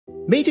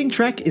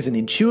meetingTRAC is an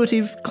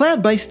intuitive,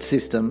 cloud-based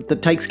system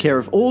that takes care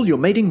of all your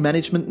meeting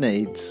management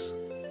needs.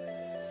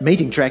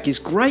 meetingTRAC is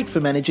great for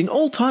managing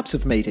all types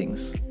of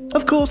meetings.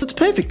 Of course, it's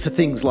perfect for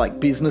things like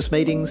business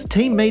meetings,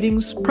 team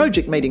meetings,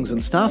 project meetings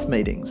and staff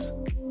meetings.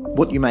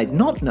 What you may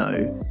not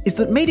know is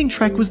that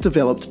meetingTRAC was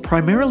developed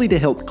primarily to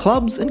help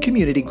clubs and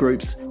community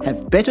groups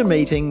have better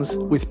meetings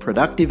with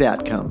productive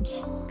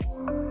outcomes.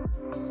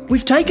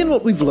 We've taken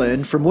what we've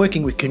learned from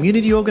working with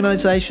community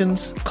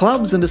organisations,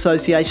 clubs and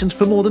associations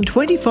for more than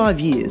 25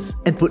 years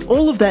and put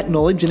all of that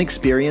knowledge and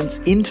experience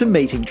into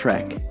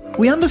meetingTRAC.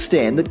 We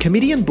understand that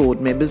committee and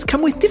board members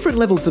come with different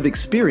levels of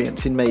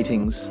experience in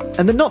meetings,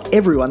 and that not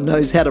everyone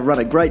knows how to run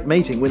a great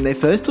meeting when they're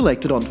first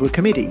elected onto a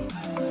committee.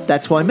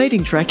 That's why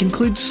meetingTRAC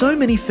includes so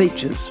many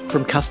features,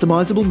 from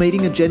customisable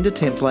meeting agenda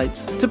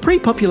templates to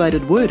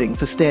pre-populated wording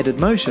for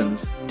standard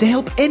motions, to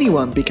help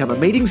anyone become a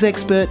meetings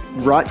expert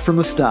right from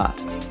the start.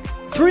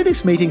 Through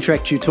this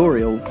meetingTRAC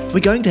tutorial,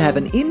 we're going to have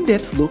an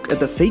in-depth look at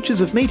the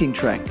features of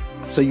meetingTRAC,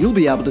 so you'll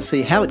be able to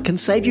see how it can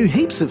save you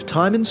heaps of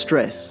time and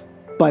stress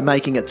by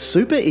making it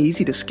super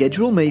easy to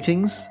schedule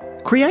meetings,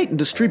 create and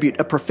distribute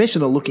a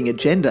professional-looking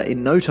agenda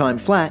in no time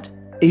flat,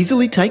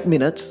 easily take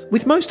minutes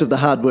with most of the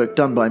hard work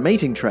done by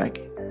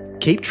meetingTRAC,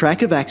 keep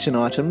track of action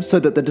items so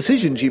that the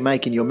decisions you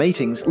make in your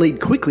meetings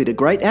lead quickly to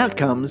great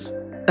outcomes,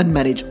 and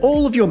manage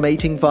all of your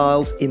meeting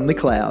files in the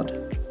cloud.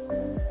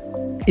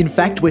 In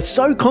fact, we're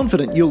so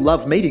confident you'll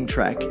love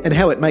meetingTRAC and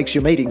how it makes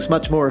your meetings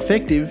much more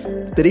effective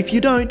that if you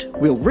don't,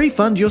 we'll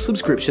refund your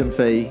subscription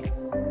fee.